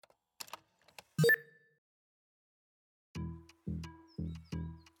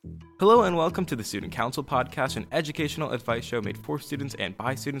Hello and welcome to the Student Council Podcast, an educational advice show made for students and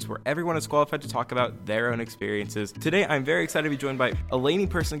by students where everyone is qualified to talk about their own experiences. Today, I'm very excited to be joined by Eleni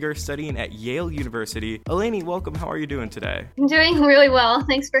Persinger, studying at Yale University. Eleni, welcome. How are you doing today? I'm doing really well.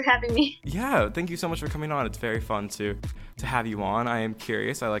 Thanks for having me. Yeah, thank you so much for coming on. It's very fun to have you on. I am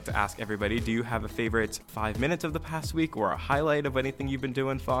curious. I like to ask everybody, do you have a favorite 5 minutes of the past week or a highlight of anything you've been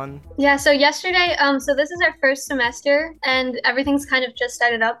doing fun? Yeah, so yesterday, so this is our first semester and everything's kind of just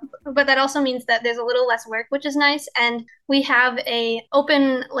started up, but that also means that there's a little less work, which is nice. And we have a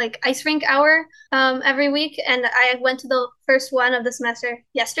open ice rink hour every week. And I went to the first one of the semester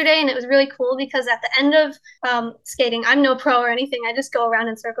yesterday, and it was really cool because at the end of skating, I'm no pro or anything. I just go around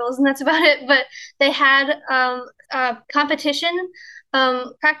in circles and that's about it. But they had competition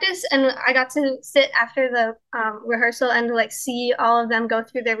practice, and I got to sit after the rehearsal and see all of them go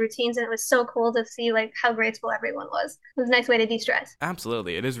through their routines, and it was so cool to see how graceful everyone was. It was a nice way to de-stress.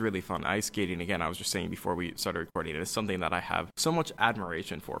 Absolutely, it is really fun. Ice skating, again, I was just saying before we started recording, it is something that I have so much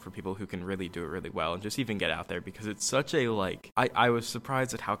admiration for people who can really do it really well and just even get out there, because it's such a I was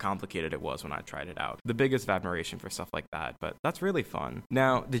surprised at how complicated it was when I tried it out. The biggest admiration for stuff like that, but that's really fun.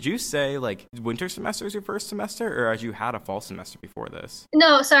 Now, did you say winter semester is your first semester, or as you had a fall semester before this?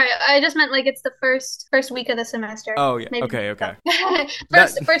 No, sorry. I just meant it's the first week of the semester. Oh, yeah. Maybe. Okay.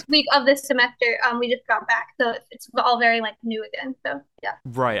 First week of this semester, we just got back, so it's all very new again. So yeah.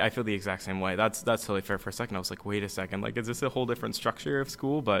 Right. I feel the exact same way. That's totally fair. For a second, I was like, wait a second. Is this a whole different structure of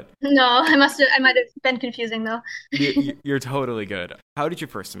school? But no, I might have been confusing though. You're totally good. How did your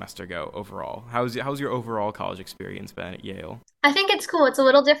first semester go overall? How's your overall college experience been at Yale? I think it's cool. It's a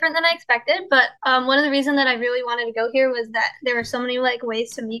little different than I expected, but one of the reasons that I really wanted to go here was that there were so many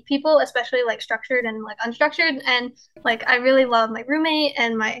ways to meet people, especially structured and unstructured. And I really love my roommate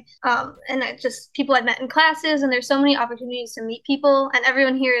and my just people I've met in classes, and there's so many opportunities to meet people, and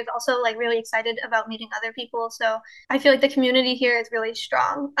everyone here is also really excited about meeting other people. So I feel the community here is really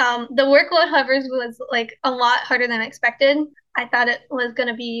strong. The workload, however, was a lot harder than I expected. I thought it was going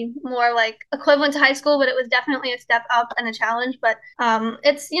to be more equivalent to high school, but it was definitely a step up and a challenge. But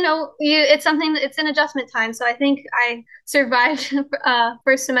it's it's something it's an adjustment time. So I think I survived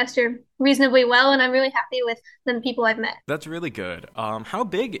first semester reasonably well, and I'm really happy with the people I've met. That's really good. How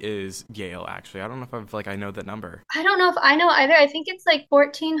big is Yale actually? I don't know if I know the number. I don't know if I know either. I think it's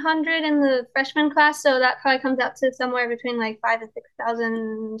 1,400 in the freshman class, so that probably comes out to somewhere between 5,000 and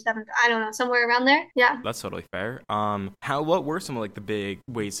 6,000, 7,000. I don't know, somewhere around there. Yeah, that's totally fair. What were some of the big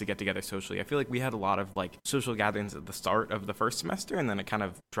ways to get together socially? I feel we had a lot of social gatherings at the start of the first semester, and then it kind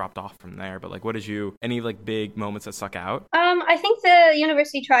of dropped off from there. But what did you any big moments that stuck out? I think the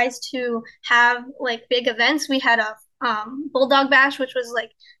university tries to have big events. We had a Bulldog Bash, which was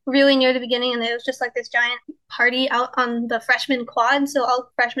really near the beginning, and it was just this giant party out on the freshman quad. So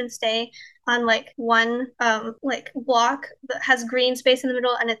all freshmen stay on one block that has green space in the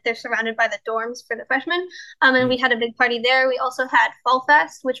middle, and they're surrounded by the dorms for the freshmen. And we had a big party there. We also had Fall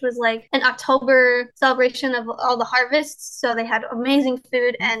Fest, which was an October celebration of all the harvests. So they had amazing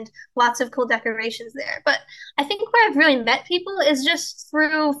food and lots of cool decorations there. But I think where I've really met people is just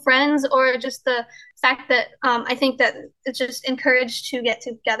through friends, or just the fact that I think that it's just encouraged to get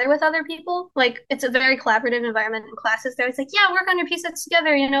together with other people. It's a very collaborative environment in classes. They're always yeah, work on your piece sets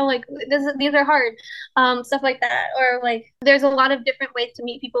together, these are hard, stuff like that. Or there's a lot of different ways to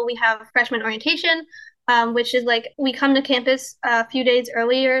meet people. We have freshman orientation, which is we come to campus a few days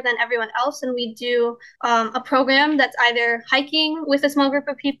earlier than everyone else, and we do a program that's either hiking with a small group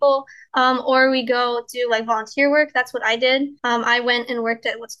of people, or we go do volunteer work. That's what I did. I went and worked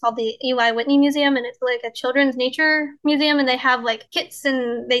at what's called the Eli Whitney Museum, and it's a children's nature museum, and they have kits,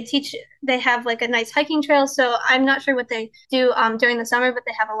 and they have a nice hiking trail. So I'm not sure what they do during the summer, but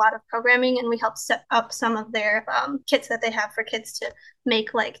they have a lot of programming, and we help set up some of their kits that they have for kids to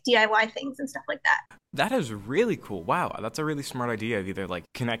make DIY things and stuff like that. That is really cool. Wow, that's a really smart idea of either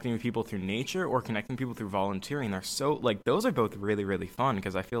connecting with people through nature or connecting people through volunteering. They're so those are both really, really fun,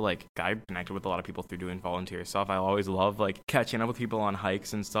 because I feel I've connected with a lot of people through doing volunteer stuff. I always love catching up with people on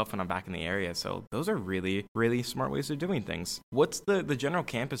hikes and stuff when I'm back in the area. So those are really, really smart ways of doing things. What's the general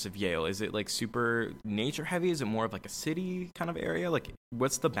campus of Yale? Is it super nature heavy? Is it more of a city kind of area?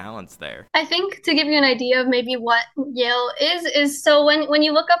 What's the balance there? I think to give you an idea of maybe what Yale is so when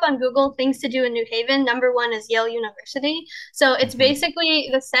you look up on Google things to do in New Haven, number one is Yale University. So it's basically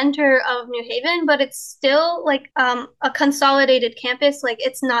the center of New Haven, but it's still a consolidated campus.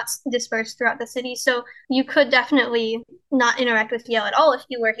 It's not dispersed throughout the city. So you could definitely not interact with Yale at all if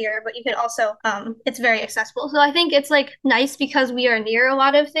you were here, but you could also, it's very accessible. So I think it's nice because we are near a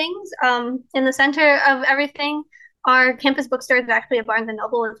lot of things in the center of everything. our campus bookstore is actually a Barnes and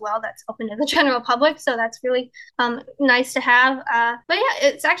Noble as well that's open to the general public, so that's really nice to have. But yeah,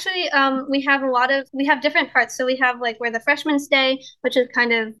 it's actually we have different parts. So we have like where the freshmen stay, which is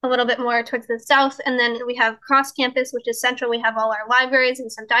kind of a little bit more towards the south, and then we have cross campus, which is central. We have all our libraries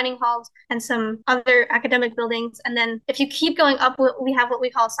and some dining halls and some other academic buildings. And then if you keep going up, we have what we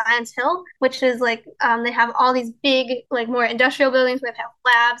call Science Hill, which is like they have all these big, like more industrial buildings where they have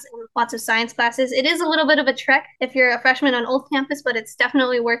labs and lots of science classes. It is a little bit of a trek if you're a freshman on Old Campus, but it's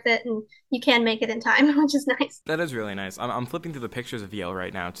definitely worth it, and you can make it in time, which is nice. That is really nice. I'm flipping through the pictures of Yale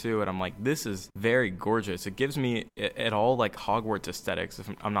right now too, and I'm like, this is very gorgeous. It gives me it all like Hogwarts aesthetics. If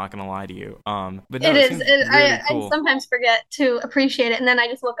I'm not gonna lie to you. But no, It is. really cool. I sometimes forget to appreciate it, and then I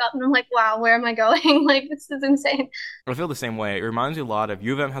just look up and I'm like, wow, where am I going? Like, this is insane. I feel the same way. It reminds me a lot of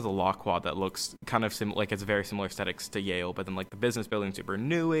U of M has a law quad that looks kind of like it's very similar aesthetics to Yale, but then like the business building super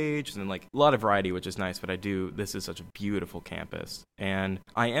new age, and then like a lot of variety, which is nice. But this is such a beautiful campus, and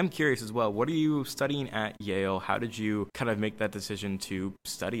I am curious as well. What are you studying at Yale? How did you kind of make that decision to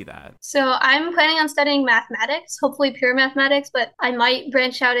study that? So I'm planning on studying mathematics, hopefully pure mathematics, but I might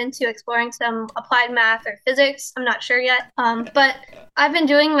branch out into exploring some applied math or physics. I'm not sure yet. But I've been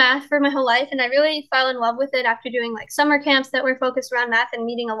doing math for my whole life, and I really fell in love with it after doing like summer camps that were focused around math and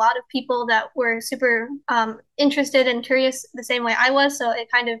meeting a lot of people that were super interested and curious the same way I was. So it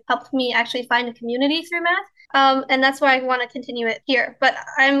kind of helped me actually find a community through math. And that's why I want to continue it here. But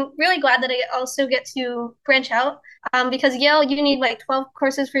I'm really glad that I also get to branch out because Yale, you need like 12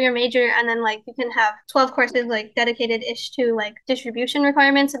 courses for your major, and then like you can have 12 courses like dedicated-ish to like distribution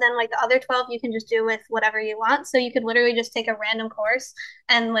requirements, and then like the other 12 you can just do with whatever you want. So you could literally just take a random course,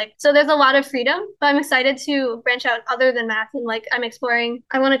 and like so there's a lot of freedom. But I'm excited to branch out other than math, and like I'm exploring.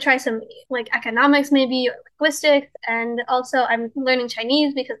 I want to try some like economics maybe, or linguistics, and also I'm learning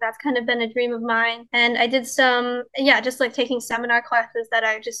Chinese because that's kind of been a dream of mine. And I did just like taking seminar classes that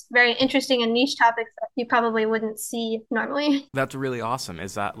are just very interesting and niche topics that you probably wouldn't see normally. That's really awesome.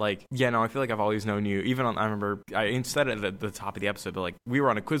 Is that like, yeah, no, I feel like I've always known you. Even I remember I said it at the top of the episode, but like we were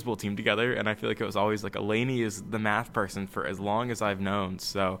on a quiz bowl team together, and I feel like it was always like Eleni is the math person for as long as I've known.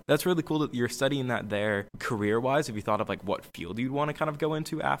 So that's really cool that you're studying that there. Career wise, have you thought of like what field you'd want to kind of go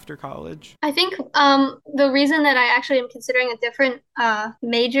into after college? I think the reason that I actually am considering a different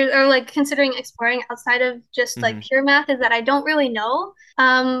major, or like considering exploring outside of just like pure math, is that I don't really know.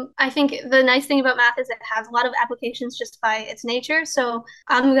 I think the nice thing about math is it has a lot of applications just by its nature. So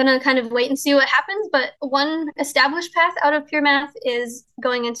I'm gonna kind of wait and see what happens. But one established path out of pure math is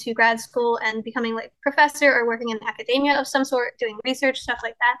going into grad school and becoming like professor or working in academia of some sort, doing research, stuff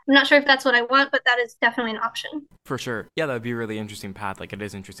like that. I'm not sure if that's what I want, but that is definitely an option. For sure. Yeah, that would be a really interesting path. Like it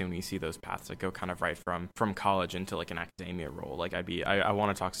is interesting when you see those paths that go kind of right from college into like an academia role. Like I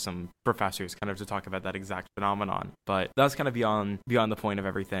want to talk to some professors kind of to talk about that exact phenomenon. But that's kind of beyond the point of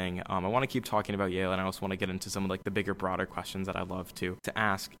everything. I want to keep talking about Yale, and I also want to get into some of like the bigger, broader questions that I love to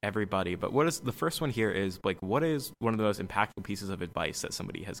ask everybody. But what is the first one here is like, what is one of the most impactful pieces of advice that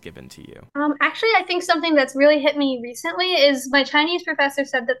somebody has given to you? Actually, I think something that's really hit me recently is my Chinese professor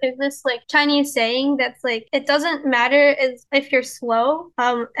said that there's this like Chinese saying that's like, it doesn't matter if you're slow,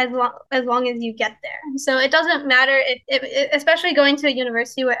 as long as you get there. So it doesn't matter especially going to a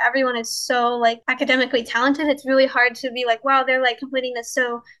university where everyone is so like academically talented, it's really hard to be like, wow, they're like completing this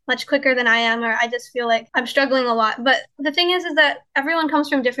so much quicker than I am, or I just feel like I'm struggling a lot. But the thing is that everyone comes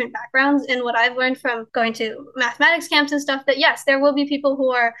from different backgrounds, and what I've learned from going to mathematics camps and stuff, that yes, there will be people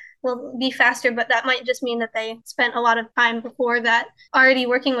who will be faster, but that might just mean that they spent a lot of time before that already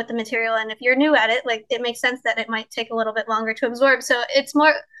working with the material. And if you're new at it, like it makes sense that it might take a little bit longer to absorb. So it's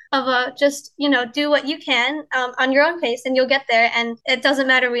more of a just, do what you can on your own pace, and you'll get there. And it doesn't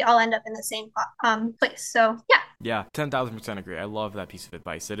matter. We all end up in the same place. So yeah. Yeah, 10,000% agree. I love that piece of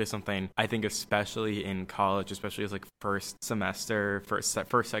advice. It is something I think, especially in college, especially as like first,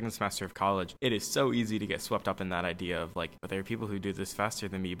 second semester of college, it is so easy to get swept up in that idea of like, but there are people who do this faster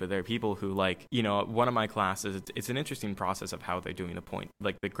than me, but there are people who like, one of my classes, it's an interesting process of how they're doing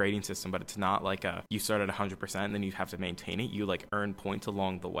the grading system, but it's not like you start at 100% and then you have to maintain it. You like earn points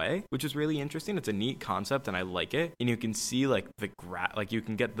along the way, which is really interesting. It's a neat concept and I like it. And you can see like you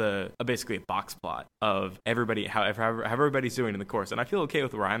can get basically a box plot of everybody, how everybody's doing in the course. And I feel okay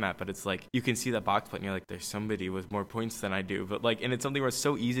with where I'm at, but it's like you can see that box plot and you're like, there's somebody with more points than I do. But like, and it's something where it's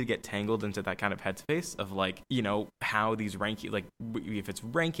so easy to get tangled into that kind of headspace of like, how these ranking, like if it's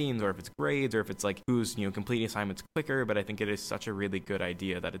rankings rankings or if it's grades or if it's like who's, completing assignments quicker. But I think it is such a really good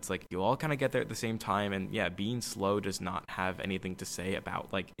idea that it's like you all kind of get there at the same time. And yeah, being slow does not have anything to say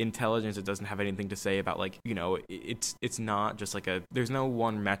about like intelligence. It doesn't have anything to say about like, it's not just like there's no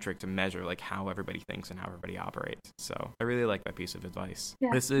one metric to measure like how everybody thinks and how everybody operates. So I really like that piece of advice.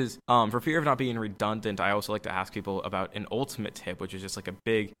 Yeah. This is, for fear of not being redundant, I also like to ask people about an ultimate tip, which is just like a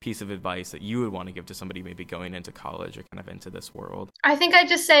big piece of advice that you would want to give to somebody maybe going into college or kind of into this world. I think I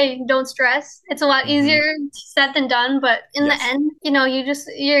just say don't stress. It's a lot easier said than done, but in the end,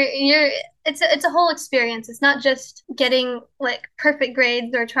 it's a whole experience. It's not just getting like perfect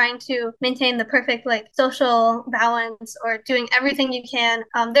grades or trying to maintain the perfect like social balance or doing everything you can.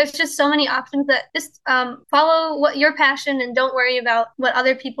 There's just so many options that just follow what your passion and don't worry about what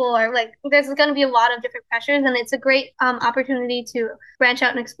other people are like. There's going to be a lot of different pressures, and it's a great opportunity to branch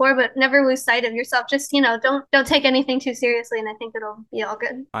out and explore, but never lose sight of yourself. Just don't take anything too seriously, and I think it'll be all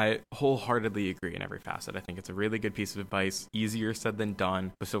good. I wholeheartedly agree in every facet. I think it's a really good piece of advice. Easier said than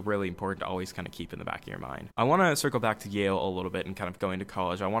done, but still really important to always kind of keep in the back of your mind. I want to circle back to Yale a little bit and kind of going to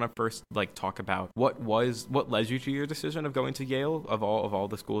college. I want to first like talk about what led you to your decision of going to Yale of all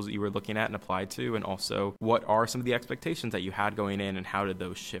the schools that you were looking at and applied to, and also what are some of the expectations that you had going in and how did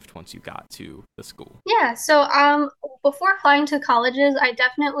those shift once you got to the school? Yeah, so before applying to colleges, I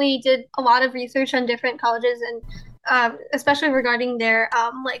definitely did a lot of research on different colleges and especially regarding their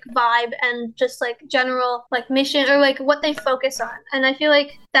like vibe and just like general like mission or like what they focus on. And I feel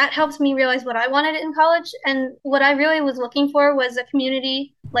like that helps me realize what I wanted in college. And what I really was looking for was a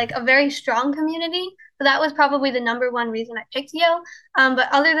community, like a very strong community. So that was probably the number one reason I picked Yale. But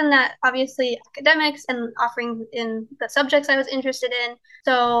other than that, obviously academics and offerings in the subjects I was interested in.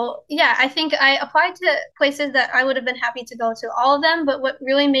 So yeah, I think I applied to places that I would have been happy to go to all of them. But what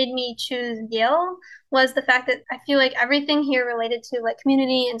really made me choose Yale was the fact that I feel like everything here related to like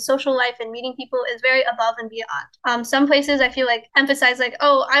community and social life and meeting people is very above and beyond. Some places I feel like emphasize like,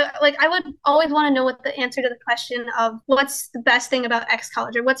 oh, I would always want to know what the answer to the question of what's the best thing about X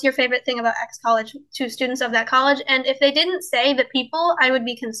college or what's your favorite thing about X college to students of that college. And if they didn't say the people, I would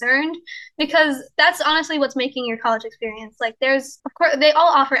be concerned because that's honestly what's making your college experience. Like there's, of course, they all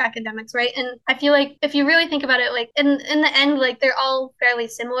offer academics, right? And I feel like if you really think about it, like in the end, like they're all fairly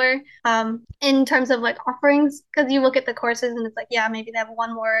similar in terms of like offerings, because you look at the courses and it's like, yeah, maybe they have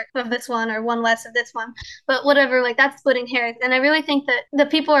one more of this one or one less of this one, but whatever, like that's splitting hairs. And I really think that the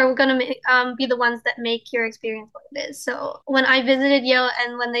people are going to be the ones that make your experience what it is. So when I visited Yale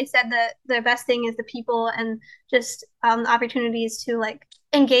and when they said that the best thing is the people and just opportunities to like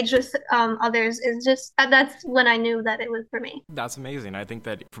engage with others is just that's when I knew that it was for me. That's amazing. I think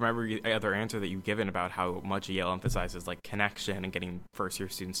that from every other answer that you've given about how much Yale emphasizes like connection and getting first year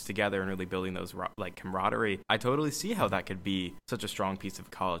students together and really building those like camaraderie, I totally see how that could be such a strong piece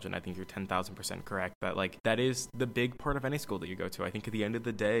of college. And I think you're 10,000% correct that like that is the big part of any school that you go to. I think at the end of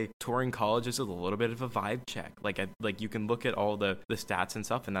the day, touring college is a little bit of a vibe check. Like you can look at all the stats and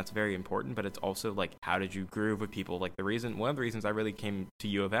stuff, and that's very important, but it's also like how did you groove with people? Like one of the reasons I really came to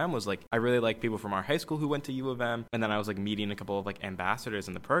U of M was like I really like people from our high school who went to U of M, and then I was like meeting a couple of like ambassadors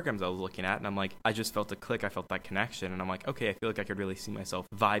in the programs I was looking at, and I'm like I just felt a click, I felt that connection, and I'm like okay, I feel like I could really see myself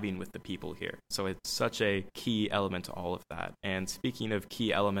vibing with the people here. So it's such a key element to all of that. And speaking of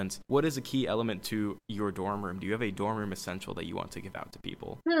key elements, what is a key element to your dorm room? Do you have a dorm room essential that you want to give out to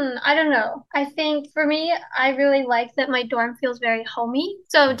people? I don't know. I think for me, I really like that my dorm feels very homey.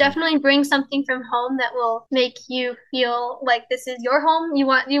 So definitely bring something from home that will make you feel like this is your home. You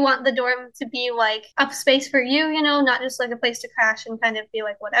want the dorm to be like a space for you, not just like a place to crash and kind of be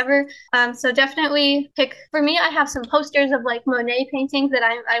like whatever. So definitely for me, I have some posters of like Monet paintings that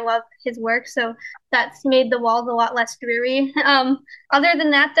I love his work. So that's made the walls a lot less dreary. Other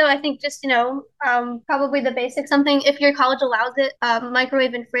than that, though, I think just, probably the basic something, if your college allows it,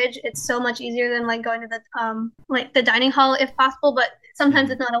 microwave and fridge, it's so much easier than like going to the dining hall if possible, but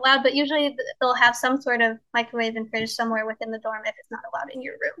sometimes it's not allowed, but usually they'll have some sort of microwave and fridge somewhere within the dorm if it's not allowed in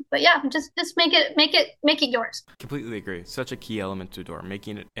your room. But yeah, just make it yours. Completely agree. Such a key element to a dorm,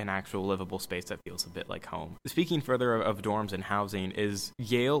 making it an actual livable space that feels a bit like home. Speaking further of dorms and housing, is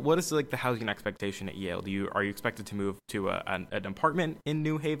Yale, what is like the housing expectation at Yale? Are you expected to move to an apartment in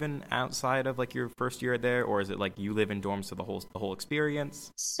New Haven outside of like your first year there, or is it like you live in dorms for the whole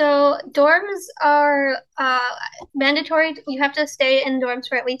experience? So dorms are mandatory. You have to stay in dorms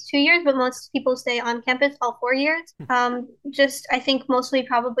for at least 2 years, but most people stay on campus all 4 years. Just I think mostly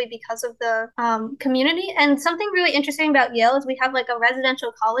probably because of the community. And something really interesting about Yale is we have like a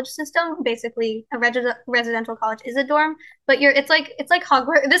residential college system. Basically, a residential college is a dorm, but it's like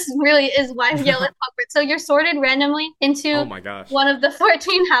Hogwarts. This really is why Yale is Hogwarts. So you're sorted randomly Oh into my gosh. one of the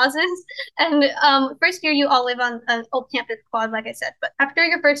 14 houses, and first year you all live on an old campus quad, like I said. But after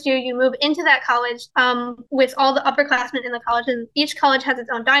your first year, you move into that college with all the upperclassmen in the college, and each college has its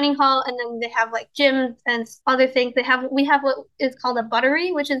own dining hall, and then they have like gyms and other things. We have what is called a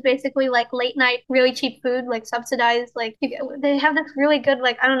buttery, which is basically like late night, really cheap food, like subsidized. Like they have this really good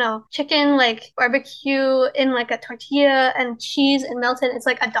like I don't know chicken like barbecue in like a tortilla and cheese and melted. It's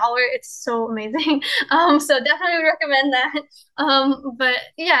like $1. It's so amazing. So definitely recommend that. But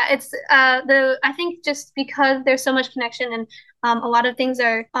yeah, it's the I think just because there's so much connection and a lot of things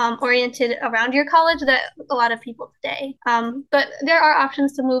are oriented around your college that a lot of people stay. But there are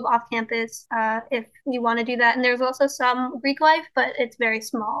options to move off campus if you want to do that. And there's also some Greek life, but it's very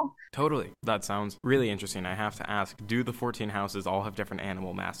small. Totally. That sounds really interesting. I have to ask, do the 14 houses all have different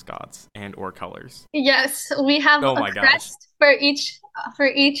animal mascots and or colors? Yes, we have Oh a my gosh. crest for each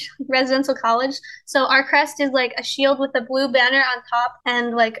residential college. So our crest is like a shield with a blue banner on top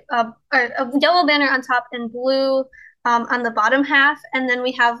and like a yellow banner on top and blue on the bottom half, and then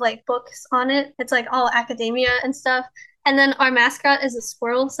we have like books on it. It's like all academia and stuff. And then our mascot is a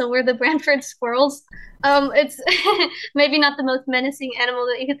squirrel, so we're the Brantford Squirrels. It's maybe not the most menacing animal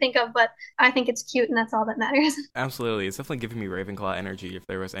that you could think of, but I think it's cute, and that's all that matters. Absolutely. It's definitely giving me Ravenclaw energy if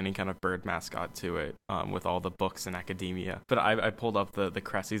there was any kind of bird mascot to it, with all the books and academia. But I pulled up the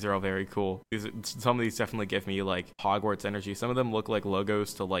crests. These are all very cool. Some of these definitely give me like Hogwarts energy. Some of them look like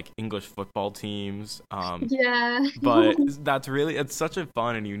logos to like English football teams. Yeah. But it's such a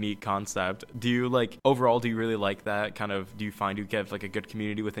fun and unique concept. Do you really like that kind of, do you find you get like a good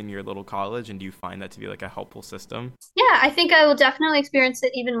community within your little college, and do you find that to be like a helpful system? Yeah, I think I will definitely experience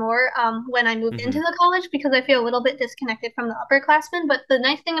it even more when I move into Mm-hmm. the college because I feel a little bit disconnected from the upperclassmen. But the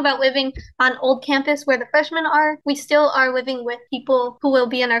nice thing about living on old campus where the freshmen are, we still are living with people who will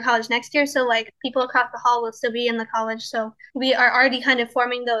be in our college next year. So like people across the hall will still be in the college. So we are already kind of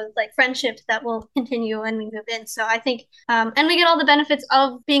forming those like friendships that will continue when we move in. So I think and we get all the benefits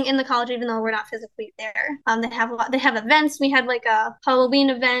of being in the college even though we're not physically there. They have events. We had like a Halloween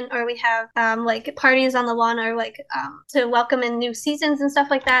event, or we have like parties on the lawn, or like to welcome in new seasons and stuff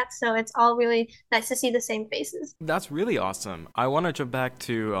like that. So it's all really nice to see the same faces. That's really awesome. I want to jump back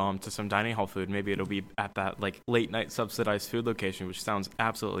to some dining hall food. Maybe it'll be at that like late night subsidized food location, which sounds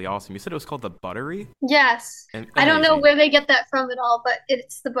absolutely awesome. You said it was called the Buttery? Yes. And I don't know amazing. where they get that from at all, but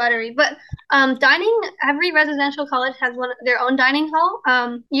it's the buttery. But every residential college has their own dining hall.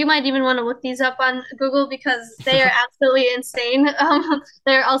 You might even want to look these up on Google because they are absolutely insane.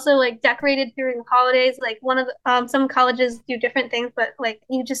 They're also like decorated during the holidays. Like one of some colleges do different things, but like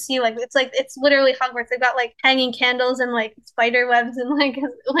you just see like it's literally Hogwarts. They've got like hanging candles and like spider webs and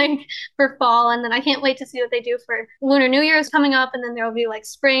like for fall, and then I can't wait to see what they do for Lunar New Year is coming up, and then there will be like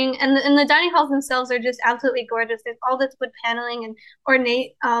spring, and the dining halls themselves are just absolutely gorgeous. There's all this wood paneling and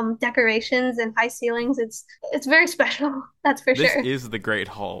ornate decorations and high ceilings. It's very special, that's for This sure. is the Great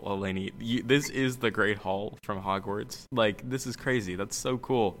Hall, Eleni. This is the Great Hall from Hogwarts. Like, this is crazy. That's so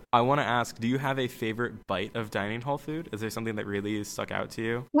cool. I want to ask, do you have a favorite bite of dining hall food? Is there something that really stuck out to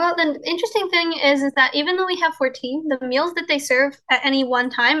you? Well, the interesting thing is that even though we have 14, the meals that they serve at any one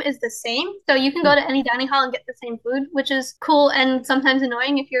time is the same. So you can Hmm. go to any dining hall and get the same food, which is cool and sometimes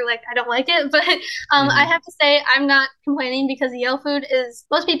annoying if you're like, I don't like it. But I Mm-hmm. have to say, I'm not complaining because Yale food is,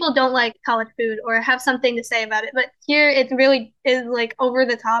 most people don't like college food or have something to say about it. But here it really is like over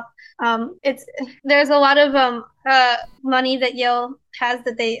the top. It's there's a lot of money that Yale has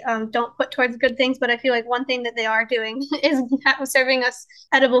that they don't put towards good things, but I feel like one thing that they are doing is serving us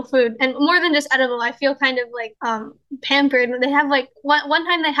edible food, and more than just edible. I feel kind of like pampered. They have like one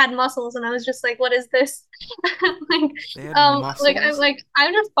time they had mussels, and I was just like, what is this? like They had mussels?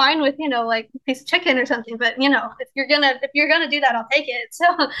 I'm just fine with like a piece of chicken or something, but if you're gonna do that, I'll take it. So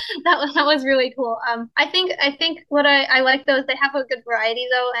that was really cool. I think what I like though is they have a good variety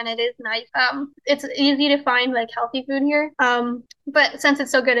though, and it is nice. It's easy to find like healthy food here. But since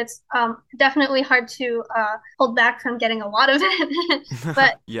it's so good, it's definitely hard to hold back from getting a lot of it.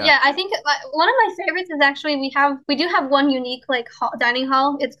 But Yeah. yeah, I think one of my favorites is actually we do have one unique like dining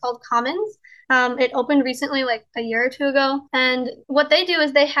hall. It's called Commons. It opened recently, like a year or two ago. And what they do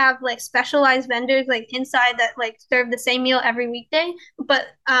is they have like specialized vendors like inside that like serve the same meal every weekday, but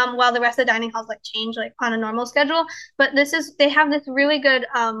while the rest of the dining halls like change like on a normal schedule. But they have this really good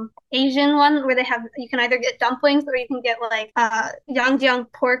Asian one where you can either get dumplings or you can get like yangjang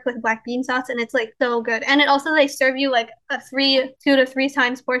pork with black bean sauce, and it's like so good. And it also they serve you like a 2 to 3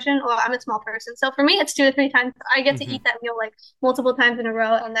 times portion. Well, I'm a small person, so for me it's 2 to 3 times. I get to Hmm. eat that meal like multiple times in a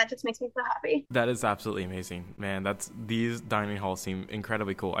row, and that just makes me so happy. day. That is absolutely amazing, man. These dining halls seem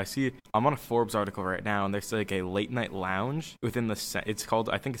incredibly cool. I'm on a Forbes article right now, and there's like a late night lounge within it's called,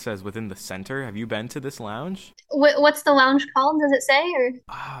 I think it says within the center. Have you been to this lounge? What's the lounge called? Does it say or?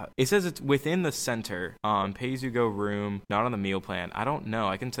 It says it's within the center. Pay as you go room, not on the meal plan. I don't know.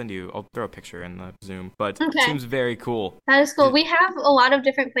 I'll throw a picture in the Zoom, but it Okay. seems very cool. That is cool. We have a lot of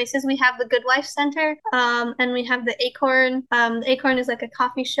different places. We have the Good Life Center, and we have the Acorn. The Acorn is like a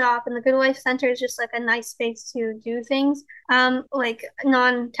coffee shop, and the Good Life Center is just like a nice space to do things. Like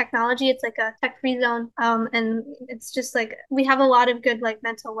non-technology, it's like a tech-free zone. And it's just like we have a lot of good like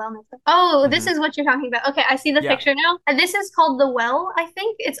mental wellness. Oh, this Hmm. is what you're talking about. Okay, I see the Yeah. picture now. And this is called the Well, I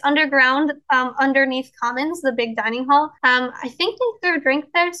think. It's underground, underneath Commons, the big dining hall. I think they serve drinks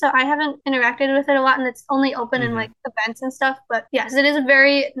there, so I haven't interacted with it a lot, and it's only open in Hmm. like events and stuff. But yes, it is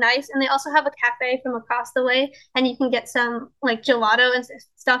very nice, and they also have a cafe from across the way, and you can get some like gelato and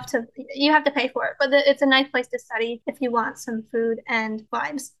stuff. You have to pay for it, but it's a nice place to study if you want some food and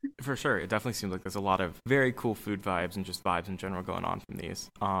vibes. For sure. It definitely seems like there's a lot of very cool food vibes and just vibes in general going on from these.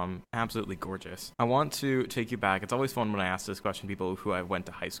 Absolutely gorgeous. I want to take you back. It's always fun when I ask this question to people who I went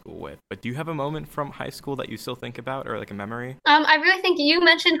to high school with. But do you have a moment from high school that you still think about, or like a memory? I really think you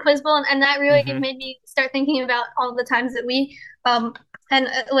mentioned Quiz Bowl, and that really Mm-hmm. made me start thinking about all the times that um,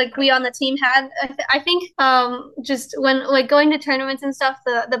 like we on the team had. I think just when like going to tournaments and stuff,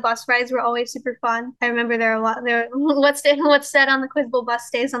 the bus rides were always super fun. I remember there are a lot there. What's said on the Quiz Bowl bus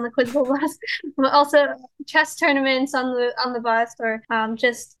stays on the Quiz Bowl bus. But also chess tournaments on the bus, or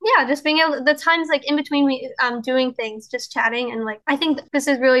just being able the times like in between we doing things, just chatting, and like I think this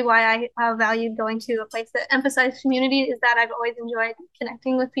is really why I valued going to a place that emphasized community, is that I've always enjoyed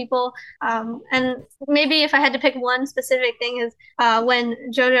connecting with people. And maybe if I had to pick one specific thing is when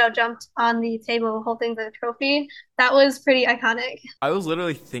JoJo jumped on the table holding the trophy. That was pretty iconic. I was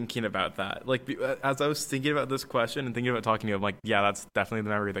literally thinking about that. Like, as I was thinking about this question and thinking about talking to you, I'm like, yeah, that's definitely the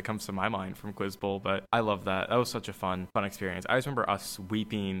memory that comes to my mind from Quiz Bowl. But I love that. That was such a fun experience. I just remember us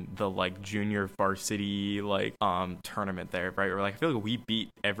sweeping the like junior varsity like tournament there, right? Where like I feel like we beat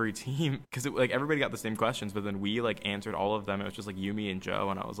every team because like everybody got the same questions, but then we like answered all of them. It was just like you, me, and Joe,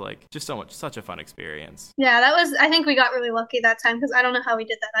 and I was like, just such a fun experience. Yeah, that was, I think we got really lucky that time because I don't know how we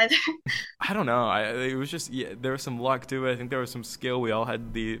did that either. I don't know. It was just there was some luck to it. I think there was some skill. We all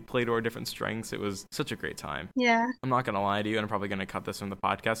had played to our different strengths. It was such a great time. Yeah. I'm not gonna lie to you, and I'm probably gonna cut this from the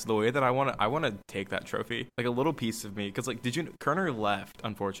podcast. The way that I want to take that trophy, like a little piece of me, because like, Kerner left,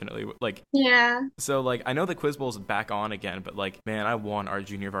 unfortunately. Like, Yeah. so like I know the Quiz Bowl's back on again, but like, man, I won our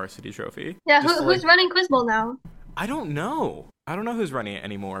junior varsity trophy. Yeah, Just who's like, running Quiz Bowl now? I don't know. I don't know who's running it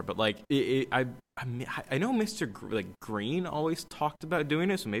anymore, but like I know Mr. Like Green always talked about doing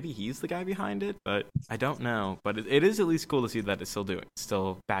it, so maybe he's the guy behind it, but I don't know. But it is at least cool to see that it's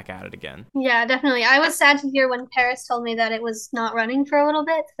still back at it again. Yeah, definitely. I was sad to hear when Paris told me that it was not running for a little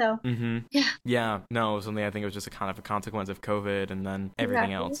bit. So, Mm-hmm. yeah, Yeah, no, it was only I think it was just a kind of a consequence of COVID and then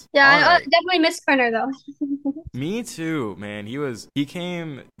everything exactly. else. Yeah, All I right. definitely miss Kerner though. Me too, man. He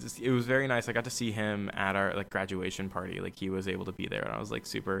came. It was very nice. I got to see him at our like graduation party. Like he was able to be there, and I was like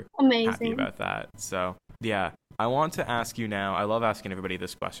super happy Amazing. about that. So yeah, I want to ask you now. I love asking everybody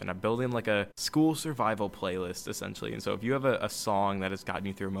this question. I'm building like a school survival playlist essentially, and so if you have a song that has gotten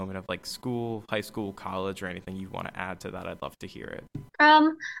you through a moment of like school, high school, college, or anything you want to add to that, I'd love to hear it.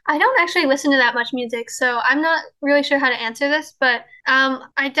 I don't actually listen to that much music, so I'm not really sure how to answer this, but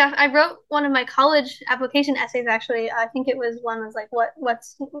I wrote one of my college application essays actually. I think it was one was like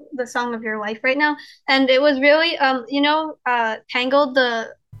what's the song of your life right now? And it was really Tangled, the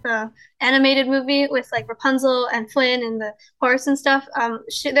animated movie with like Rapunzel and Flynn and the horse and stuff.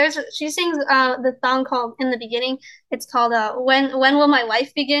 She sings the song called In the Beginning. It's called When Will My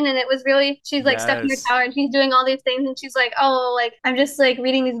Life Begin? And it was really, she's like stuck in her Yes. tower and she's doing all these things and she's like, oh, like I'm just like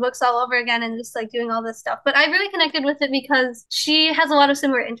reading these books all over again and just like doing all this stuff. But I really connected with it because she has a lot of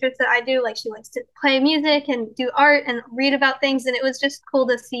similar interests that I do. Like she likes to play music and do art and read about things, and it was just cool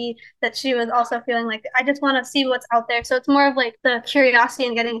to see that she was also feeling like I just want to see what's out there. So it's more of like the curiosity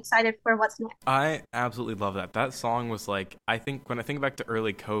and getting excited for what's next. I absolutely love that. That song was like, I think when I think back to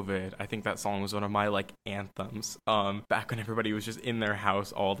early COVID, I think that song was one of my like anthems. Back when everybody was just in their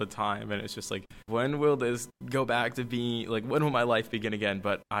house all the time, and it's just like, when will this go back to be like, when will my life begin again?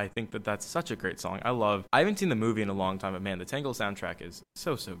 But I think that that's such a great song. I haven't seen the movie in a long time, but man, the Tangle soundtrack is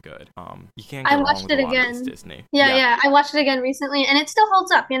so good. You can't go I wrong watched with it a lot of this again. Disney. Yeah, I watched it again recently and it still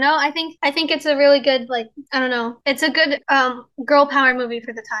holds up, you know? I think it's a really good like I don't know. It's a good girl power movie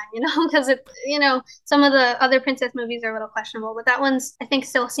for the time, you know, because it some of the other princess movies are a little questionable, but that one's I think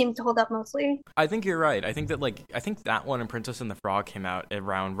still seems to hold up mostly. I think you're right. I think think that one and Princess and the Frog came out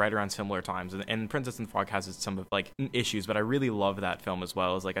right around similar times, and Princess and the Frog has some of like issues, but I really love that film as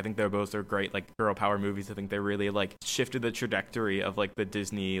well. As like I think they're great like girl power movies. I think they really like shifted the trajectory of like the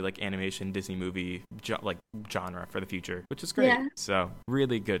Disney like animation Disney movie like genre for the future, which is great. Yeah. So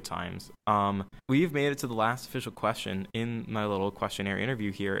really good times. We've made it to the last official question in my little questionnaire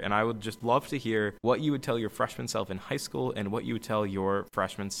interview here, and I would just love to hear what you would tell your freshman self in high school and what you would tell your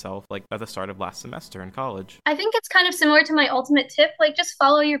freshman self like at the start of last semester in college. I think it's kind of similar to my ultimate tip, like just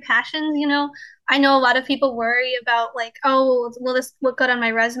follow your passions, you know. I know a lot of people worry about like, oh, will this look good on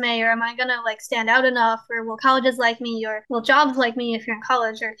my resume, or am I gonna like stand out enough, or will colleges like me, or will jobs like me if you're in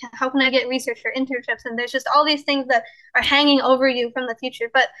college, or how can I get research or internships? And there's just all these things that are hanging over you from the future.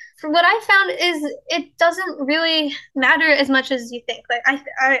 But for what I found is it doesn't really matter as much as you think. Like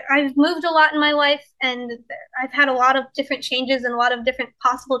I've moved a lot in my life, and I've had a lot of different changes and a lot of different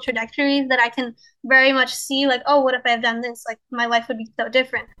possible trajectories that I can very much see like, oh, what if I had done this? Like my life would be so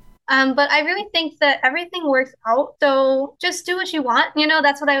different. But I really think that everything works out. So just do what you want. You know,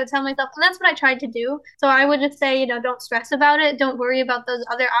 that's what I would tell myself. And that's what I tried to do. So I would just say, you know, don't stress about it. Don't worry about those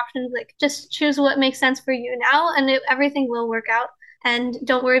other options. Like just choose what makes sense for you now, and everything will work out. And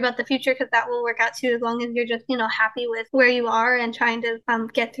don't worry about the future, because that will work out too, as long as you're just, you know, happy with where you are and trying to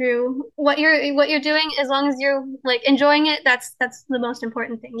get through what you're doing. As long as you're like enjoying it, that's the most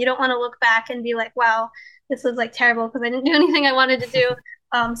important thing. You don't want to look back and be like, wow, this was like terrible because I didn't do anything I wanted to do.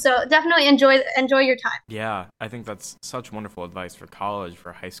 So definitely enjoy your time. Yeah, I think that's such wonderful advice for college,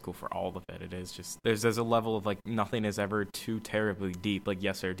 for high school, for all of it. It is just there's a level of like nothing is ever too terribly deep. Like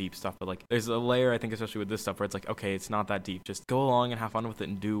yes, there are deep stuff, but like there's a layer I think especially with this stuff where it's like okay, it's not that deep. Just go along and have fun with it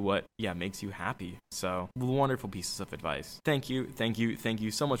and do what makes you happy. So wonderful pieces of advice. Thank you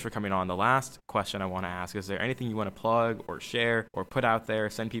so much for coming on. The last question I want to ask, is there anything you want to plug or share or put out there,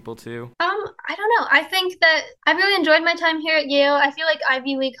 send people to? I don't know. I think that I really enjoyed my time here at Yale. I feel like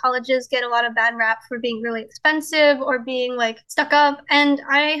Ivy League colleges get a lot of bad rap for being really expensive or being like stuck up. And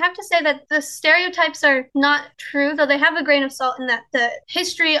I have to say that the stereotypes are not true, though they have a grain of salt in that the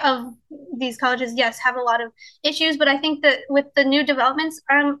history of these colleges, yes, have a lot of issues. But I think that with the new developments,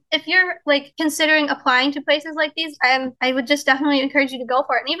 if you're like considering applying to places like these, I would just definitely encourage you to go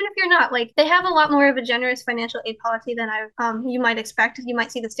for it. And even if you're not, like they have a lot more of a generous financial aid policy than you might expect. You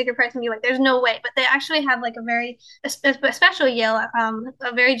might see the sticker price and be like, there's no way. But they actually have like a very, especially Yale,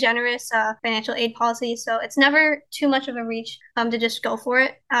 a very generous financial aid policy. So it's never too much of a reach to just go for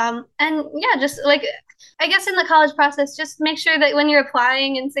it. And yeah, just like I guess in the college process, just make sure that when you're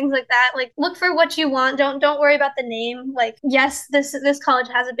applying and things like that, like look for what you want. Don't worry about the name. Like yes, this college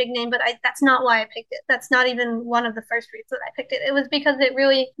has a big name, but that's not why I picked it. That's not even one of the first reasons that I picked it. It was because it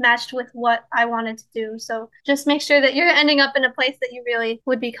really matched with what I wanted to do. So just make sure that you're ending up in a place that you really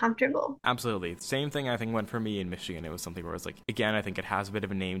would be comfortable. Absolutely. Same thing I think went for me in Michigan. It was something where it's like, again, I think it has a bit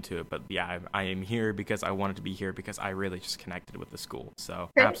of a name to it, but yeah, I am here because I wanted to be here because I really just connected with the school. So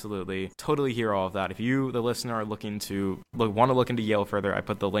great. Absolutely, totally hear all of that. If you, the listener, are looking to want to look into Yale further, I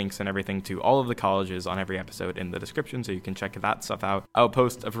put the links and everything to all of the colleges on every episode in the description, so you can check that stuff out. I'll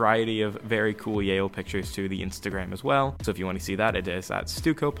post a variety of very cool Yale pictures to the Instagram as well. So if you want to see that, it is at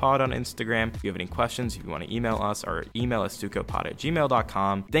StucoPod on Instagram. If you have any questions, if you want to email us, our email is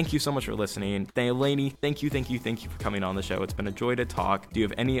StucoPod@gmail.com. Thank you so much for listening. Eleni, thank you for coming on the show. It's been a joy to talk. Do you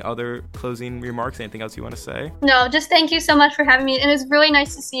have any other closing remarks? Anything else you want to say? No, just thank you so much for having me. And it's really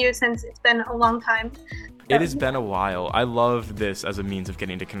nice to see you since it's been a long time. It has been a while. I love this as a means of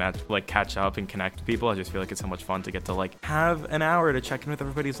getting to connect, like catch up and connect with people. I just feel like it's so much fun to get to like have an hour to check in with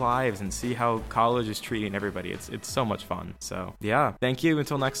everybody's lives and see how college is treating everybody. It's so much fun. So yeah, thank you.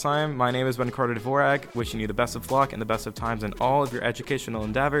 Until next time, my name has been Carter Dvorak, wishing you the best of luck and the best of times in all of your educational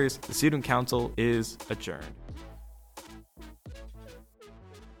endeavors. The Student Council is adjourned.